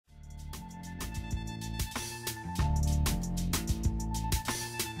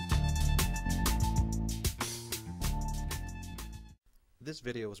This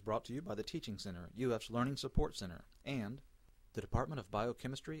video was brought to you by the Teaching Center, UF's Learning Support Center, and the Department of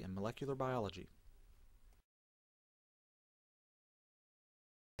Biochemistry and Molecular Biology.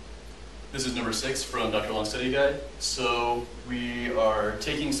 This is number 6 from Dr. Long's study guide. So we are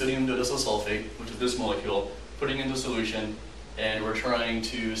taking sodium diodecyl sulfate, which is this molecule, putting it into solution, and we're trying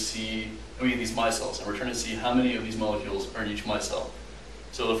to see, we get these micelles, and we're trying to see how many of these molecules are in each micelle.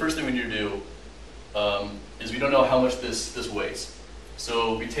 So the first thing we need to do is we don't know how much this weighs.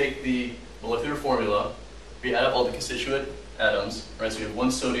 So we take the molecular formula, we add up all the constituent atoms, right? So we have one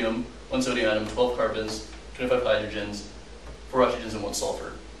sodium atom, 12 carbons, 25 hydrogens, 4 oxygens, and 1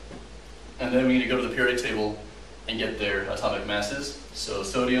 sulfur. And then we need to go to the periodic table and get their atomic masses. So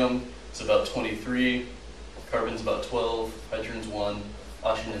sodium is about 23, carbon is about 12, hydrogen is 1,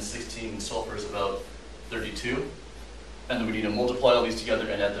 oxygen is 16, and sulfur is about 32. And then we need to multiply all these together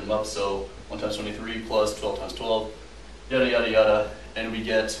and add them up. So 1 times 23 plus 12 times 12, yada, yada, yada. And we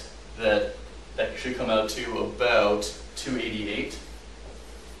get that should come out to about 288.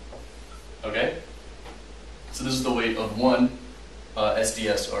 Okay? So this is the weight of one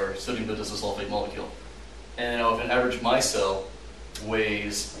SDS, or sodium diodecyl sulfate molecule. And now if an average micelle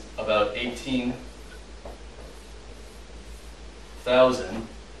weighs about 18,000,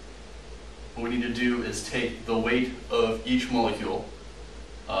 what we need to do is take the weight of each molecule,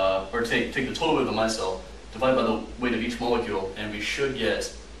 or take the total weight of the micelle, divide by the weight of each molecule, and we should get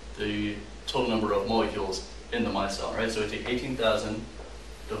the total number of molecules in the micelle, right? So we take 18,000,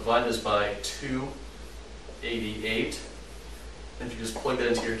 divide this by 288, and if you just plug that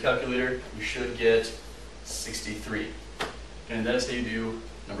into your calculator, you should get 63. And that is how you do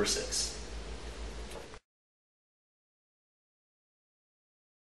number 6.